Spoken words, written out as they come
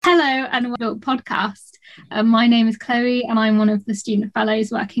and welcome to the podcast. My name is Chloe and I'm one of the student fellows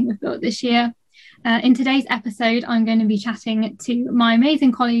working with Built this year. In today's episode, I'm going to be chatting to my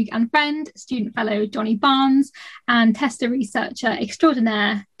amazing colleague and friend, student fellow Johnny Barnes, and tester researcher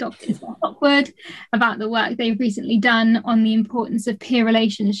extraordinaire, Dr. Isabel Hopwood, about the work they've recently done on the importance of peer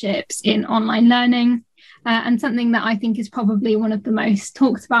relationships in online learning, and something that I think is probably one of the most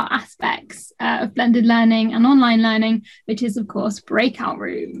talked about aspects of blended learning and online learning, which is, of course, breakout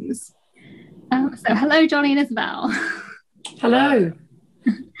rooms. So hello, Johnny and Isabel. Hello.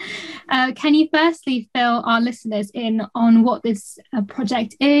 Can you firstly fill our listeners in on what this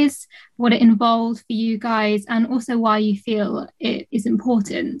project is, what it involves for you guys, and also why you feel it is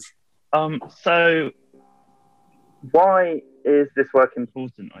important? So why is this work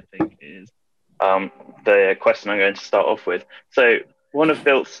important, I think, is the question I'm going to start off with. So one of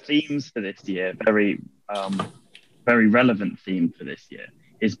Built's themes for this year, very relevant theme for this year,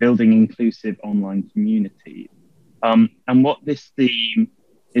 is building inclusive online communities. And what this theme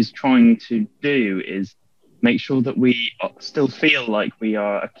is trying to do is make sure that we still feel like we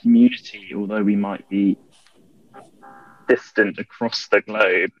are a community, although we might be distant across the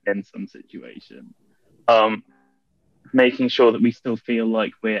globe in some situations. Making sure that we still feel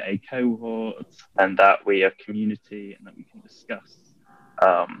like we're a cohort and that we are community and that we can discuss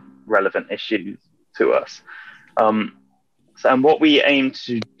relevant issues to us. And what we aim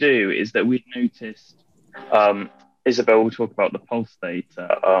to do is that we've noticed, Isabel will talk about the Pulse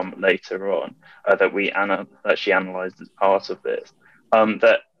data later on, that she analysed as part of this,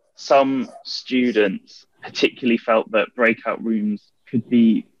 that some students particularly felt that breakout rooms could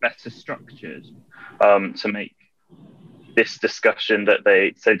be better structured to make this discussion that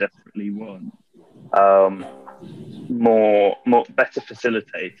they so desperately want more better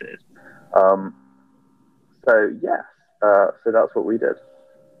facilitated. So that's what we did.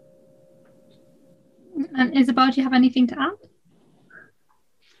 And Isabel, do you have anything to add?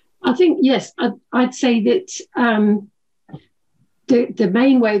 I think, yes, I'd say that the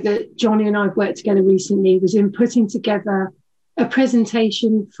main way that Johnny and I have worked together recently was in putting together a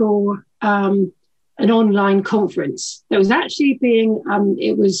presentation for an online conference that was actually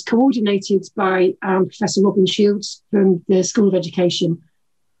it was coordinated by Professor Robin Shields from the School of Education,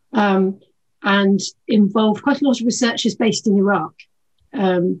 and involved quite a lot of researchers based in Iraq.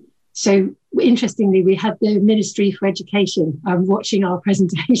 So interestingly, we had the Ministry for Education watching our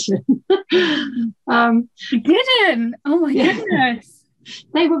presentation. I didn't. Oh my goodness.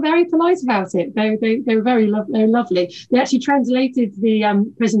 They were very polite about it. They were very they were lovely. They actually translated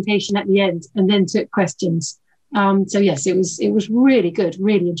the presentation at the end and then took questions. So yes, it was really good,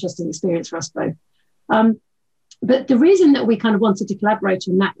 really interesting experience for us both. But the reason that we kind of wanted to collaborate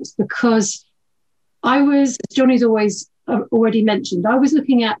on that was because as Johnny's already mentioned, I was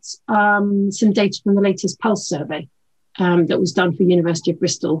looking at some data from the latest Pulse survey that was done for University of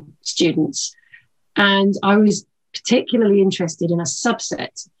Bristol students. And I was particularly interested in a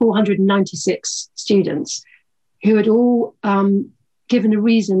subset, 496 students, who had all given a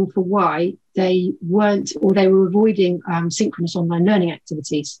reason for why they weren't, or they were avoiding synchronous online learning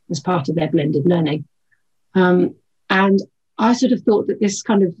activities as part of their blended learning. And I sort of thought that this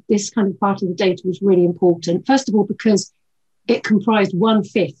kind of part of the data was really important. First of all, because it comprised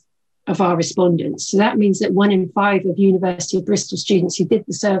 1/5 of our respondents. So that means that 1 in 5 of University of Bristol students who did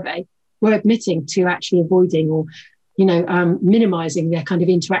the survey were admitting to actually avoiding or, minimizing their kind of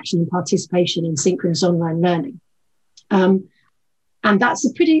interaction and participation in synchronous online learning. And that's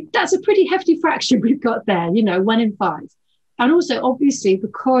a pretty hefty fraction we've got there, 1 in 5. And also, obviously,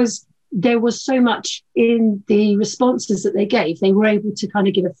 because there was so much in the responses that they gave, they were able to kind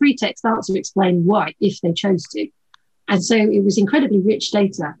of give a free text answer, explain why, if they chose to. And so it was incredibly rich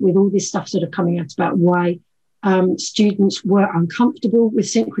data with all this stuff sort of coming out about why students were uncomfortable with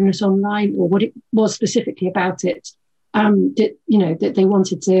synchronous online, or what it was specifically about it that they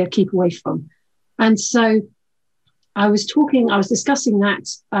wanted to keep away from. And so I was discussing that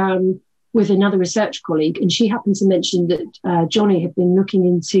with another research colleague, and she happened to mention that Johnny had been looking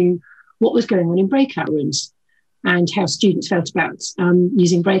into what was going on in breakout rooms and how students felt about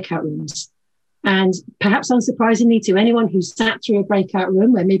using breakout rooms. And perhaps unsurprisingly to anyone who's sat through a breakout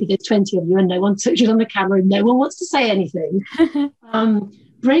room where maybe there's 20 of you and no one switches on the camera and no one wants to say anything,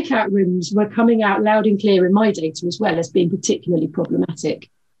 breakout rooms were coming out loud and clear in my data as well as being particularly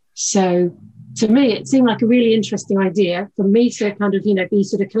problematic. So to me, it seemed like a really interesting idea for me to kind of, be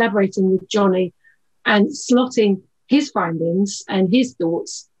sort of collaborating with Johnny and slotting his findings and his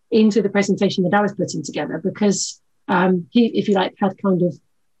thoughts into the presentation that I was putting together, because he, if you like, had kind of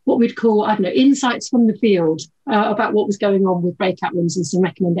what we'd call, I don't know, insights from the field about what was going on with breakout rooms and some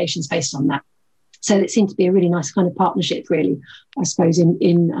recommendations based on that. So it seemed to be a really nice kind of partnership, really, I suppose,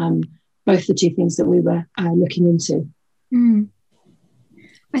 in both the two things that we were looking into.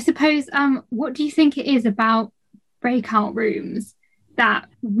 I suppose, what do you think it is about breakout rooms that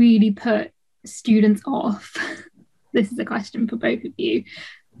really put students off? This is a question for both of you.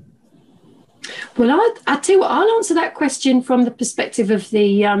 Well, I'll tell you what, I'll answer that question from the perspective of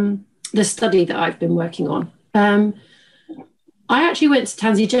the study that I've been working on. I actually went to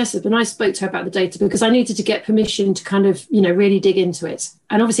Tansy Jessup and I spoke to her about the data because I needed to get permission to kind of, really dig into it.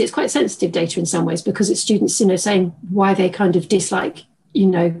 And obviously it's quite sensitive data in some ways because it's students, saying why they kind of dislike,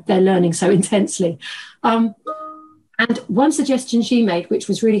 their learning so intensely. And one suggestion she made, which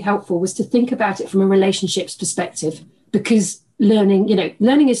was really helpful, was to think about it from a relationships perspective, because learning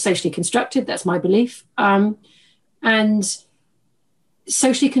is socially constructed. That's my belief. And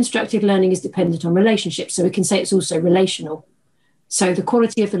socially constructed learning is dependent on relationships. So we can say it's also relational. So the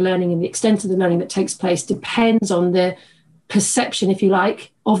quality of the learning and the extent of the learning that takes place depends on the perception, if you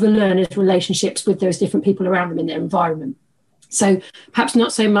like, of the learner's relationships with those different people around them in their environment. So perhaps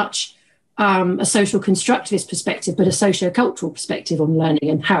not so much a social constructivist perspective, but a socio-cultural perspective on learning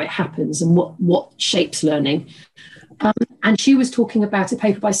and how it happens and what shapes learning. And she was talking about a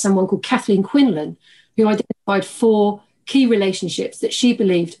paper by someone called Kathleen Quinlan, who identified 4 key relationships that she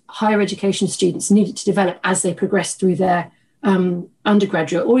believed higher education students needed to develop as they progressed through their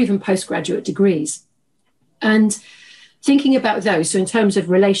undergraduate or even postgraduate degrees. And thinking about those, so in terms of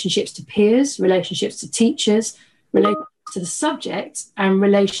relationships to peers, relationships to teachers, relationships to the subject, and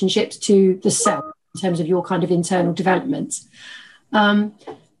relationships to the self in terms of your kind of internal development.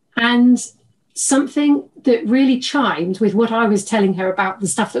 And something that really chimed with what I was telling her about the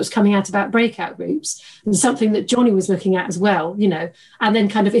stuff that was coming out about breakout groups, and something that Johnny was looking at as well, and then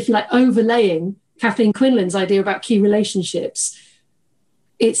kind of, if you like, overlaying Kathleen Quinlan's idea about key relationships.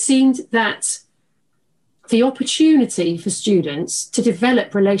 It seemed that the opportunity for students to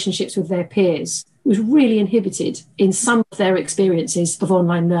develop relationships with their peers was really inhibited in some of their experiences of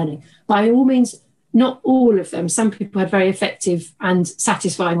online learning. By all means, not all of them. Some people had very effective and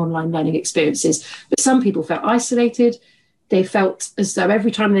satisfying online learning experiences, but some people felt isolated. They felt as though every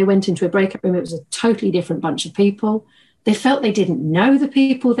time they went into a breakout room, it was a totally different bunch of people. They felt they didn't know the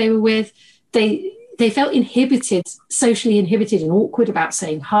people they were with. They felt inhibited, socially inhibited and awkward about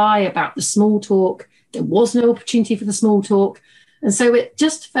saying hi, about the small talk. There was no opportunity for the small talk. And so it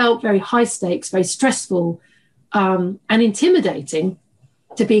just felt very high stakes, very stressful, and intimidating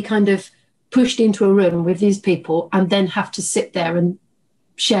to be kind of pushed into a room with these people and then have to sit there and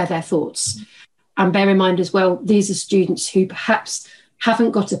share their thoughts. And bear in mind as well, these are students who perhaps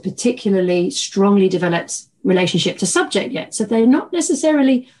haven't got a particularly strongly developed relationship to subject yet. So they're not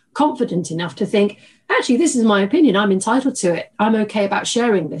necessarily confident enough to think, actually, this is my opinion. I'm entitled to it. I'm okay about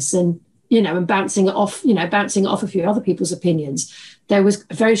sharing this and bouncing it off a few other people's opinions. There was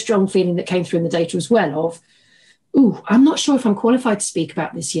a very strong feeling that came through in the data as well of, I'm not sure if I'm qualified to speak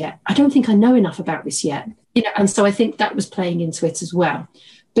about this yet. I don't think I know enough about this yet. And so I think that was playing into it as well.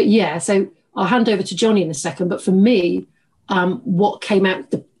 But yeah, so I'll hand over to Johnny in a second. But for me, what came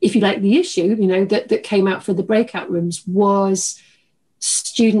out, if you like, the issue, that came out for the breakout rooms was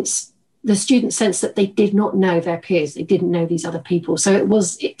the students sense that they did not know their peers. They didn't know these other people. So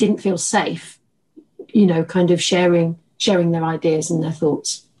it didn't feel safe, kind of sharing their ideas and their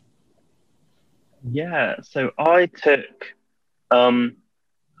thoughts. Yeah, so I took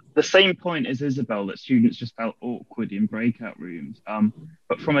the same point as Isabel, that students just felt awkward in breakout rooms,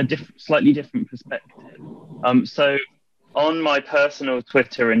 but from a slightly different perspective. So on my personal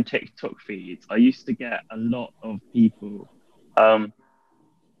Twitter and TikTok feeds, I used to get a lot of people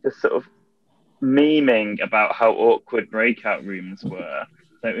just sort of memeing about how awkward breakout rooms were.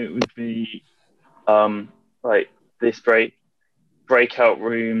 So it would be like this breakout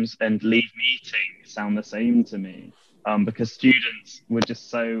rooms and leave meetings sound the same to me, because students were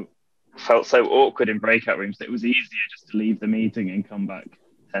just felt so awkward in breakout rooms that it was easier just to leave the meeting and come back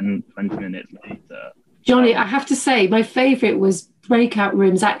 10, 20 minutes later. Johnny, I have to say, my favourite was breakout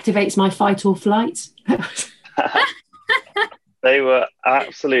rooms activates my fight or flight. They were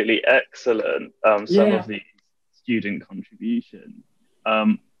absolutely excellent, some of the student contributions.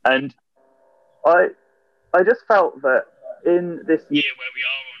 And I just felt that in this year where we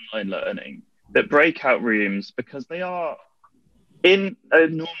are online learning, that breakout rooms, because they are in a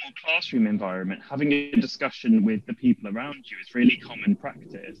normal classroom environment, having a discussion with the people around you is really common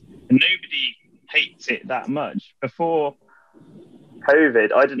practice. And nobody hates it that much. Before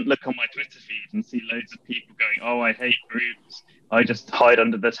COVID, I didn't look on my Twitter feed and see loads of people going, I hate groups. I just hide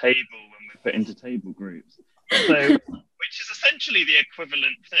under the table when we're put into table groups. So, which is essentially the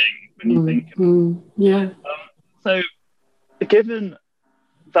equivalent thing when you think about it. Yeah. So, given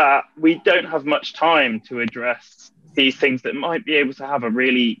that we don't have much time to address these things that might be able to have a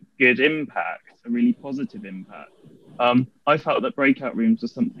really good impact, a really positive impact, I felt that breakout rooms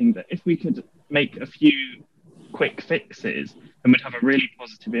was something that if we could make a few quick fixes, then would have a really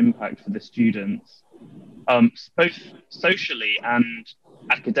positive impact for the students, both socially and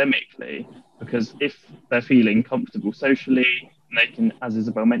academically, because if they're feeling comfortable socially, they can, as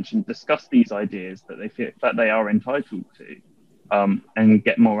Isabel mentioned, discuss these ideas that they feel that they are entitled to, and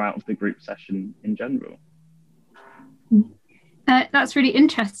get more out of the group session in general. That's really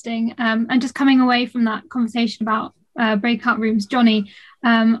interesting. And just coming away from that conversation about breakout rooms, Johnny,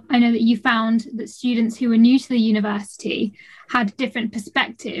 I know that you found that students who were new to the university had a different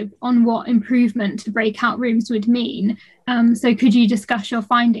perspective on what improvement to breakout rooms would mean. So could you discuss your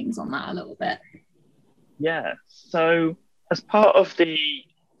findings on that a little bit? Yeah, so as part of the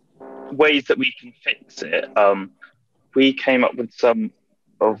ways that we can fix it, we came up with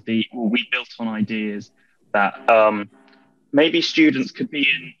we built on ideas that maybe students could be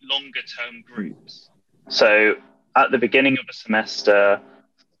in longer term groups. So at the beginning of a semester,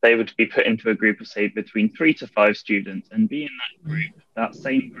 they would be put into a group of, say, between 3 to 5 students, and be in that group, that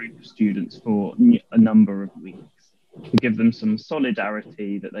same group of students, for a number of weeks, to give them some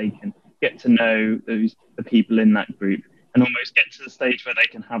solidarity, that they can get to know the people in that group and almost get to the stage where they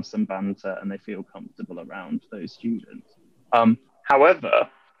can have some banter and they feel comfortable around those students. However,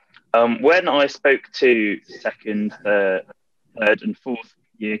 when I spoke to second, third and fourth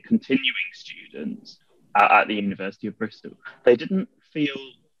year continuing students at the University of Bristol, they didn't feel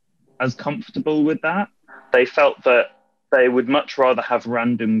as comfortable with that. They felt that they would much rather have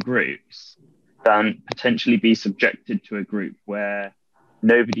random groups than potentially be subjected to a group where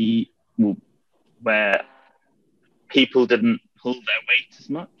where people didn't pull their weight as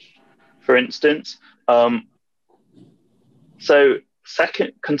much, for instance. So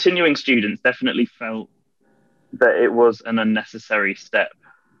continuing students definitely felt that it was an unnecessary step.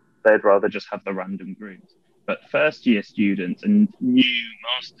 They'd rather just have the random groups. But first year students and new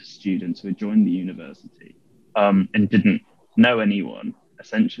master's students who had joined the university and didn't know anyone,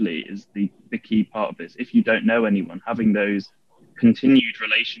 essentially, is the key part of this. If you don't know anyone, having those continued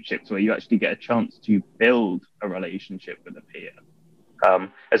relationships where you actually get a chance to build a relationship with a peer,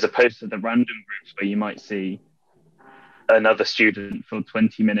 as opposed to the random groups where you might see another student for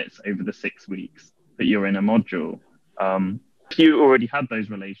 20 minutes over the 6 weeks that you're in a module. If you already had those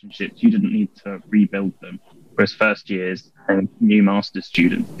relationships, you didn't need to rebuild them. Whereas first years and new master's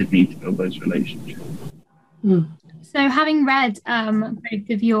students did need to build those relationships. So having read both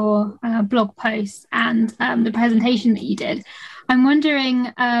of your blog posts and the presentation that you did, I'm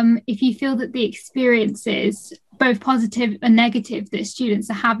wondering if you feel that the experiences, both positive and negative, that students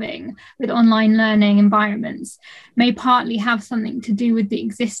are having with online learning environments may partly have something to do with the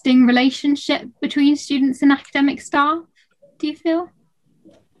existing relationship between students and academic staff. Do you feel?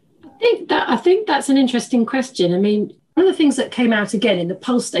 I think that's an interesting question. I mean, one of the things that came out again in the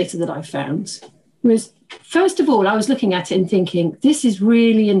Pulse data that I found was, first of all, I was looking at it and thinking, this is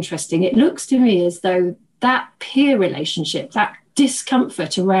really interesting. It looks to me as though that peer relationship, that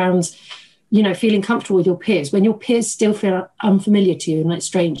discomfort around, feeling comfortable with your peers, when your peers still feel unfamiliar to you and like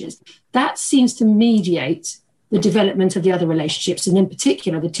strangers, that seems to mediate the development of the other relationships, and in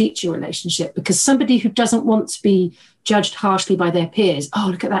particular the teacher relationship, because somebody who doesn't want to be judged harshly by their peers, oh,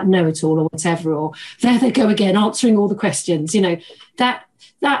 look at that know-it-all or whatever, or there they go again, answering all the questions,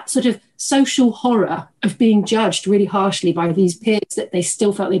 that sort of social horror of being judged really harshly by these peers that they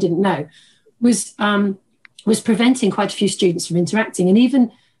still felt they didn't know was preventing quite a few students from interacting. And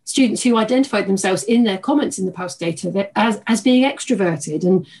even students who identified themselves in their comments in the Pulse data as being extroverted,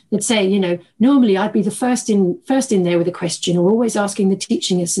 and they'd say, normally I'd be the first in there with a question, or always asking the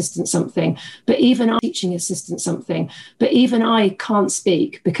teaching assistant something, but even I can't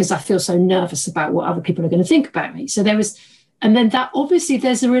speak because I feel so nervous about what other people are going to think about me. So and then that obviously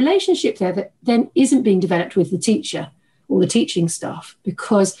there's a relationship there that then isn't being developed with the teacher or the teaching staff,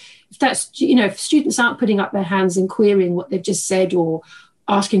 because if students aren't putting up their hands and querying what they've just said, or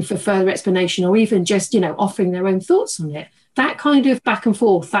asking for further explanation, or even just, offering their own thoughts on it, that kind of back and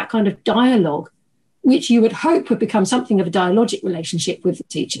forth, that kind of dialogue, which you would hope would become something of a dialogic relationship with the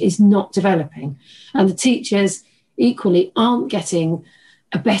teacher, is not developing. And the teachers equally aren't getting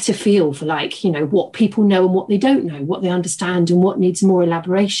a better feel for what people know and what they don't know, what they understand and what needs more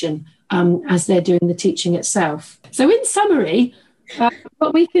elaboration as they're doing the teaching itself. So in summary,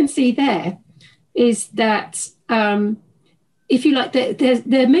 what we can see there is that if you like,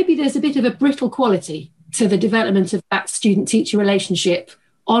 there maybe there's a bit of a brittle quality to the development of that student-teacher relationship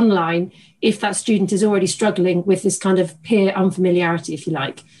online if that student is already struggling with this kind of peer unfamiliarity, if you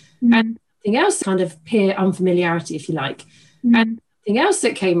like. And something else, kind of peer unfamiliarity, if you like. And something else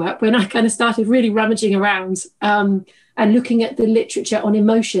that came up when I kind of started really rummaging around and looking at the literature on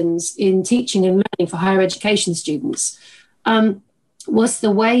emotions in teaching and learning for higher education students was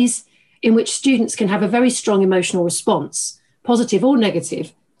the ways in which students can have a very strong emotional response, positive or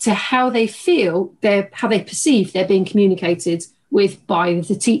negative, to how they feel, how they perceive they're being communicated with by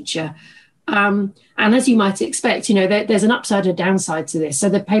the teacher. And as you might expect, there's an upside and downside to this. So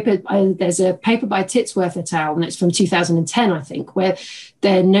there's a paper by Titsworth et al., and it's from 2010, I think, where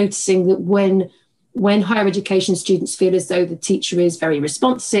they're noticing that when higher education students feel as though the teacher is very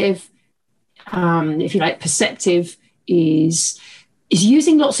responsive, if you like, perceptive, is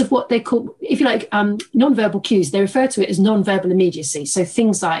using lots of what they call, if you like, nonverbal cues. They refer to it as nonverbal immediacy. So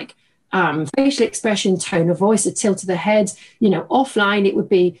things like facial expression, tone of voice, a tilt of the head. Offline, it would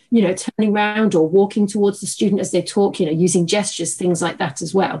be, turning around or walking towards the student as they talk, using gestures, things like that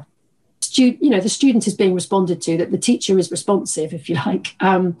as well. The student is being responded to, that the teacher is responsive, if you like,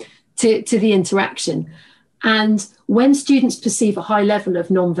 to the interaction. And when students perceive a high level of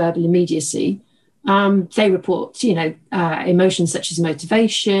nonverbal immediacy, they report, emotions such as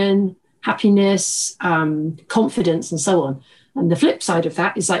motivation, happiness, confidence, and so on. And the flip side of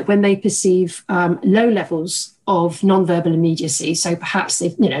that is like when they perceive low levels of nonverbal immediacy. So perhaps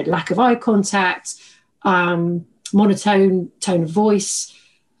they've, lack of eye contact, monotone tone of voice,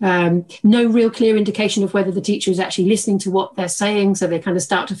 no real clear indication of whether the teacher is actually listening to what they're saying. So they kind of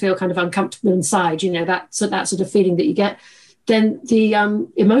start to feel kind of uncomfortable inside, that sort of feeling that you get. Then the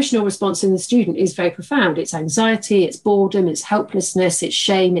emotional response in the student is very profound. It's anxiety, it's boredom, it's helplessness, it's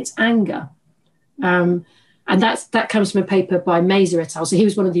shame, it's anger. And that comes from a paper by Mazur et al. So he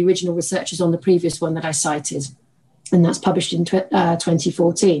was one of the original researchers on the previous one that I cited, and that's published in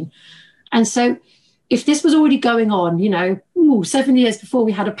 2014. And so if this was already going on, 7 years before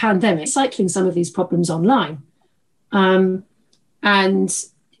we had a pandemic, cycling some of these problems online, and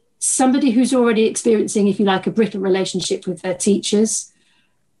somebody who's already experiencing, if you like, a brittle relationship with their teachers,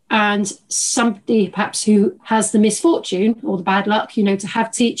 and somebody perhaps who has the misfortune or the bad luck, to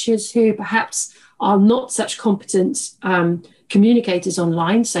have teachers who perhaps are not such competent communicators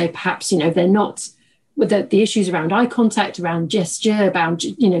online. So perhaps, they're not, with the issues around eye contact, around gesture, about,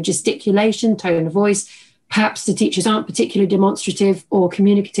 gesticulation, tone of voice. Perhaps the teachers aren't particularly demonstrative or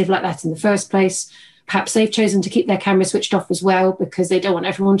communicative like that in the first place. Perhaps they've chosen to keep their camera switched off as well because they don't want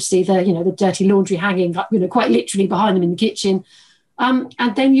everyone to see the dirty laundry hanging, quite literally behind them in the kitchen.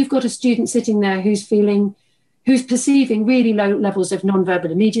 And then you've got a student sitting there who's perceiving really low levels of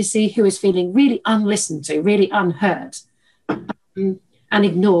nonverbal immediacy, who is feeling really unlistened to, really unheard, and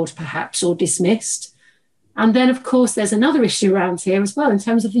ignored perhaps, or dismissed. And then, of course, there's another issue around here as well in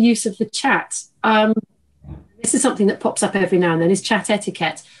terms of the use of the chat. This is something that pops up every now and then, is chat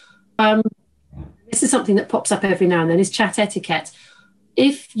etiquette.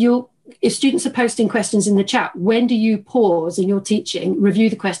 If students are posting questions in the chat, when do you pause in your teaching, review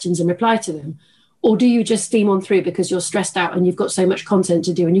the questions and reply to them? Or do you just steam on through because you're stressed out and you've got so much content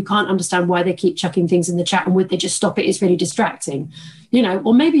to do and you can't understand why they keep chucking things in the chat, and would they just stop it? It's really distracting,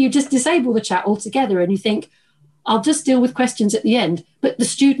 or maybe you just disable the chat altogether and you think, I'll just deal with questions at the end. But the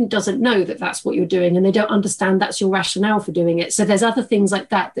student doesn't know that that's what you're doing, and they don't understand that's your rationale for doing it. So there's other things like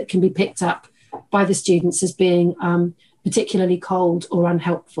that can be picked up by the students as being particularly cold or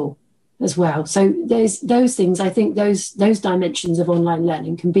unhelpful as well. So there's those things. I think those dimensions of online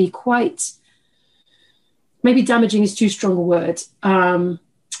learning can be quite, maybe damaging is too strong a word,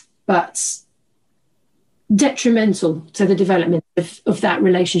 but detrimental to the development of that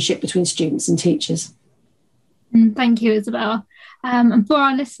relationship between students and teachers. Thank you, Isabel. And for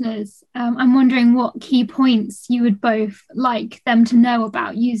our listeners, I'm wondering what key points you would both like them to know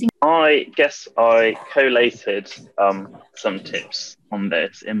about using. I guess I collated some tips on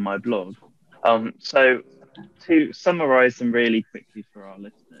this in my blog. So to summarise them really quickly for our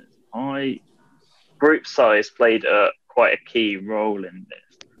listeners, group size played quite a key role in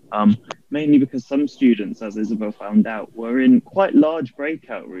this, mainly because some students, as Isabel found out, were in quite large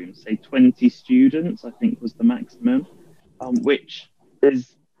breakout rooms, say 20 students, I think was the maximum, which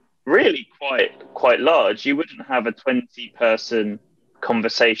is really quite large. You wouldn't have a 20-person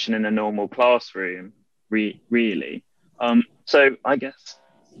conversation in a normal classroom, really. So I guess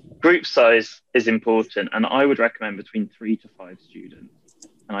group size is important, and I would recommend between 3 to 5 students.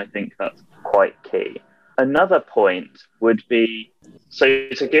 And I think that's quite key. Another point would be, so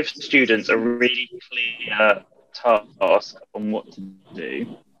to give students a really clear task on what to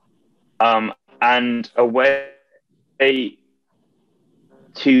do, and a way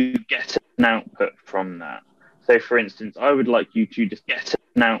to get an output from that. So, for instance, I would like you to just get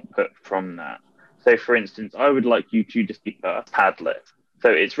an output from that. So, for instance, I would like you to just keep a Padlet. So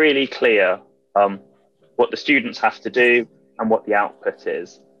it's really clear what the students have to do and what the output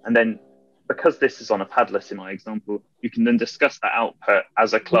is. And then, because this is on a Padlet in my example, you can then discuss that output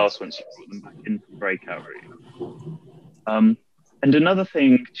as a class once you put them back into the breakout room. And another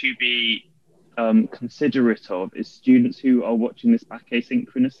thing to be considerate of is students who are watching this back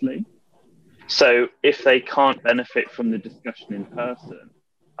asynchronously. So if they can't benefit from the discussion in person,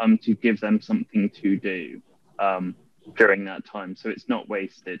 to give them something to do during that time, so it's not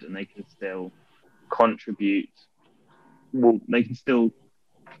wasted and they can still contribute. Well, they can still,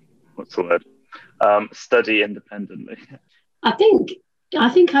 what's the word? Study independently. I think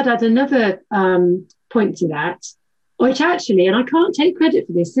I'd add another point to that, which actually, and I can't take credit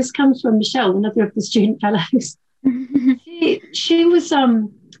for this. This comes from Michelle, another of the student fellows.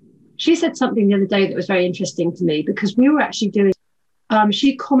 She said something the other day that was very interesting to me, because we were actually doing.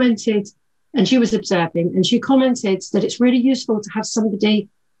 She commented, and she was observing, and she commented that it's really useful to have somebody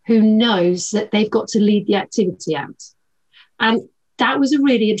who knows that they've got to lead the activity out. And that was a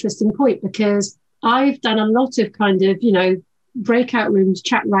really interesting point, because I've done a lot of kind of, breakout rooms,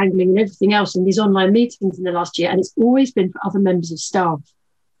 chat wrangling and everything else in these online meetings in the last year. And it's always been for other members of staff.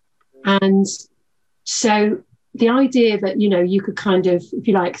 And so the idea that, you could kind of, if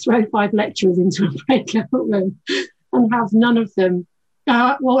you like, throw 5 lecturers into a breakout room and have none of them,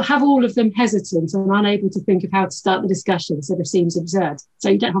 have all of them hesitant and unable to think of how to start the discussion, sort of seems absurd. So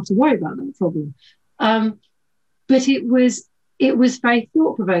you don't have to worry about that problem. But it was very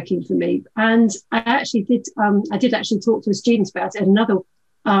thought-provoking for me. And I actually did talk to the students about it at another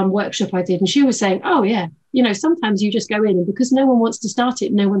workshop I did. And she was saying, oh, yeah, sometimes you just go in and because no one wants to start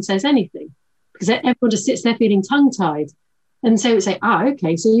it, no one says anything, because everyone just sits there feeling tongue-tied. And so it's like,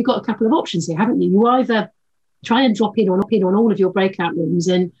 okay, so you've got a couple of options here, haven't you? You either try and drop in on all of your breakout rooms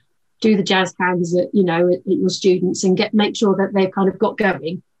and do the jazz hands at your students and make sure that they've kind of got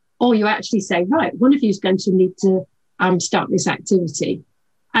going, or you actually say, right, one of you is going to need to start this activity.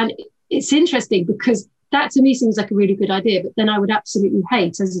 And it's interesting because that to me seems like a really good idea, but then I would absolutely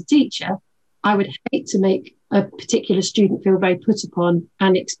hate, as a teacher, I would hate to make a particular student feel very put upon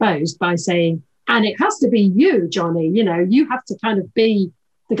and exposed by saying, and it has to be you, Johnny, you have to kind of be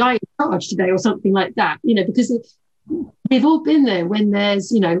the guy in charge today or something like that, because we've all been there when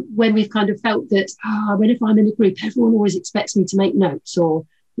there's, when we've kind of felt that, whenever I'm in a group, everyone always expects me to make notes, or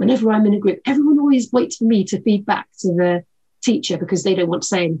whenever I'm in a group, everyone always waits for me to feed back to the teacher because they don't want to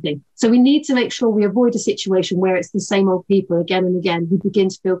say anything. So we need to make sure we avoid a situation where it's the same old people again and again who begin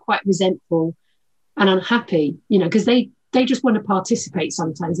to feel quite resentful and unhappy, because they just want to participate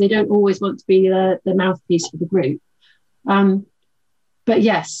sometimes. They don't always want to be the mouthpiece for the group. But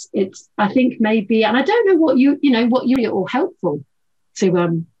yes, I think maybe, and I don't know what you're all helpful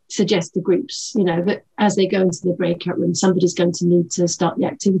to suggest to groups, that as they go into the breakout room, somebody's going to need to start the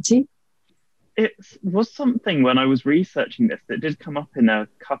activity. It was something when I was researching this that did come up in a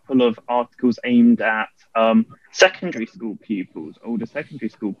couple of articles aimed at secondary school pupils, older secondary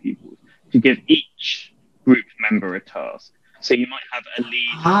school pupils, to give each group member a task. So you might have a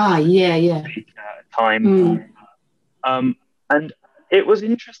lead yeah. time. And it was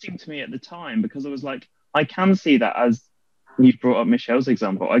interesting to me at the time because I was like, I can see that, as you brought up Michelle's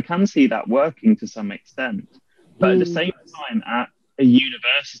example, I can see that working to some extent. But at the same time, at a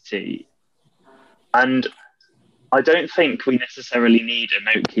university, and I don't think we necessarily need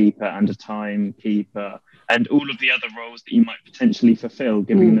a note keeper and a timekeeper and all of the other roles that you might potentially fulfill,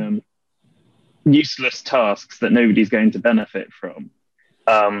 giving them useless tasks that nobody's going to benefit from.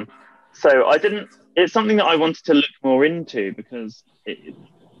 So it's something that I wanted to look more into, because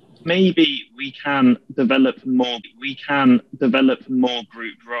maybe we can develop more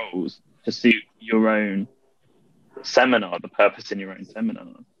group roles to suit your own seminar, the purpose in your own seminar.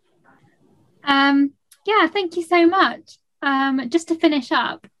 Yeah, thank you so much. Just to finish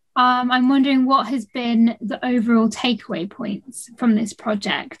up, I'm wondering what has been the overall takeaway points from this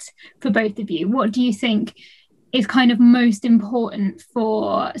project for both of you. What do you think is kind of most important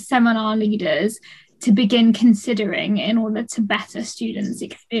for seminar leaders to begin considering in order to better students'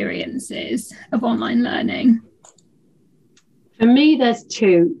 experiences of online learning? For me, there's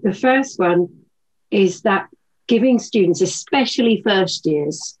 2. The first one is that giving students, especially first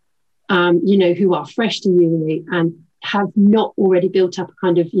years, who are fresh to uni and have not already built up a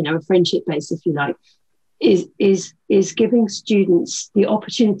kind of, a friendship base, if you like, is giving students the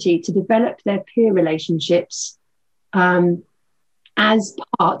opportunity to develop their peer relationships as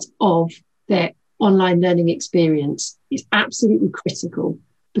part of their online learning experience is absolutely critical,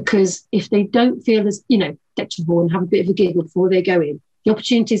 because if they don't feel as, acceptable and have a bit of a giggle before they go in, the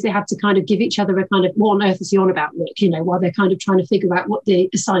opportunities they have to kind of give each other a kind of, what on earth is he on about, look, while they're kind of trying to figure out what the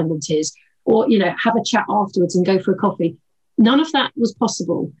assignment is, or, have a chat afterwards and go for a coffee. None of that was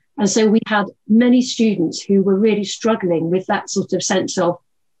possible. And so we had many students who were really struggling with that sort of sense of,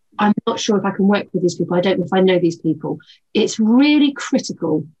 I'm not sure if I can work with these people. I don't know if I know these people. It's really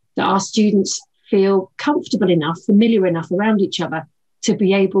critical that our students feel comfortable enough, familiar enough around each other to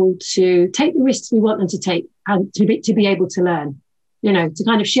be able to take the risks we want them to take and to be able to learn, to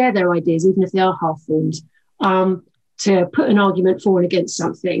kind of share their ideas, even if they are half-formed, to put an argument for and against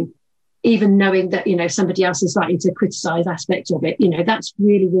something, even knowing that, somebody else is likely to criticize aspects of it. That's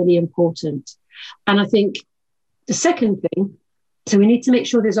really, really important. And I think the second thing, so we need to make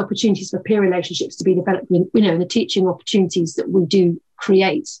sure there's opportunities for peer relationships to be developed in, in the teaching opportunities that we do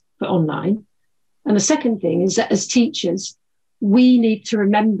create for online. And the second thing is that as teachers, we need to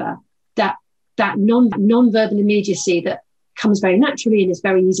remember that non-verbal immediacy that comes very naturally and is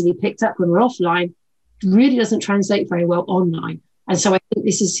very easily picked up when we're offline really doesn't translate very well online. And so I think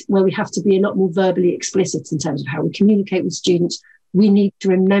this is where we have to be a lot more verbally explicit in terms of how we communicate with students. We need to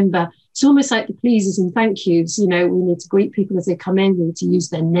remember, it's almost like the pleases and thank yous. We need to greet people as they come in. We need to use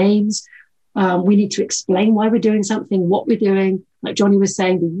their names. We need to explain why we're doing something, what we're doing. Like Johnny was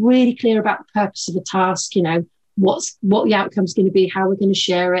saying, be really clear about the purpose of the task, what the outcome's going to be, how we're going to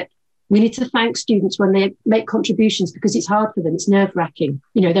share it. We need to thank students when they make contributions, because it's hard for them. It's nerve-wracking.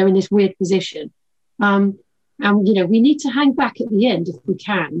 They're in this weird position. And we need to hang back at the end if we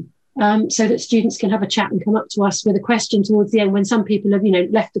can, so that students can have a chat and come up to us with a question towards the end when some people have,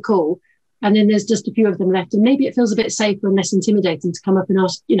 left the call, and then there's just a few of them left. And maybe it feels a bit safer and less intimidating to come up and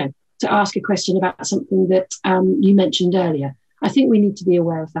ask, to ask a question about something that you mentioned earlier. I think we need to be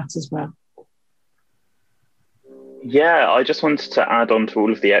aware of that as well. Yeah, I just wanted to add on to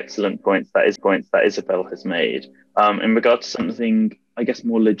all of the excellent points that Isabel has made in regard to something, I guess,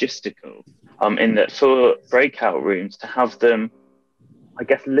 more logistical, in that for breakout rooms, to have them, I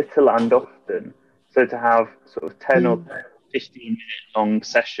guess, little and often. So to have sort of 10 or 15-minute long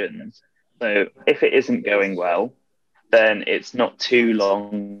sessions. So if it isn't going well, then it's not too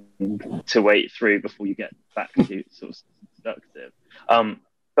long to wait through before you get back to sort of productive.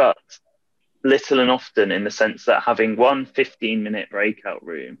 But little and often, in the sense that having one 15-minute breakout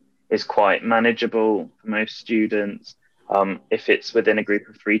room is quite manageable for most students. If it's within a group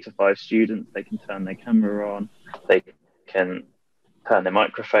of 3 to 5 students, they can turn their camera on, they can turn their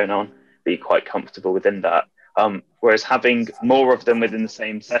microphone on, be quite comfortable within that. Whereas having more of them within the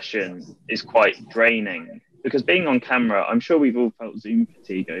same session is quite draining, because being on camera, I'm sure we've all felt Zoom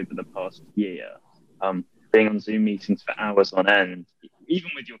fatigue over the past year. Being on Zoom meetings for hours on end,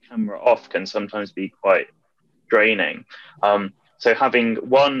 even with your camera off, can sometimes be quite draining. So having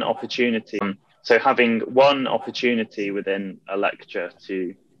one opportunity within a lecture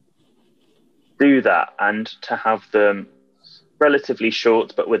to do that, and to have them relatively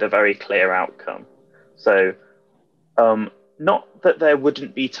short but with a very clear outcome. So not that there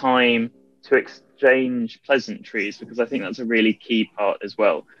wouldn't be time to exchange pleasantries, because I think that's a really key part as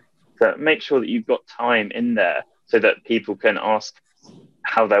well. So make sure that you've got time in there so that people can ask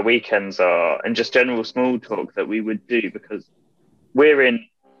how their weekends are, and just general small talk that we would do, because we're in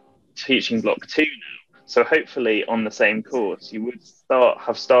teaching block 2 now. So hopefully on the same course, you would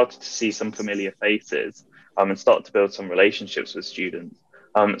have started to see some familiar faces and start to build some relationships with students.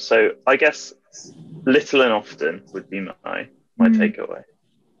 So I guess little and often would be my takeaway.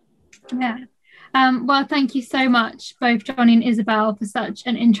 Yeah. Well, thank you so much, both Johnny and Isabel, for such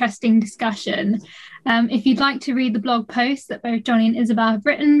an interesting discussion. If you'd like to read the blog posts that both Johnny and Isabel have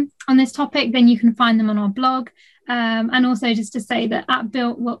written on this topic, then you can find them on our blog. And also just to say that at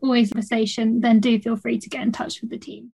Built, we're always in conversation, then do feel free to get in touch with the team.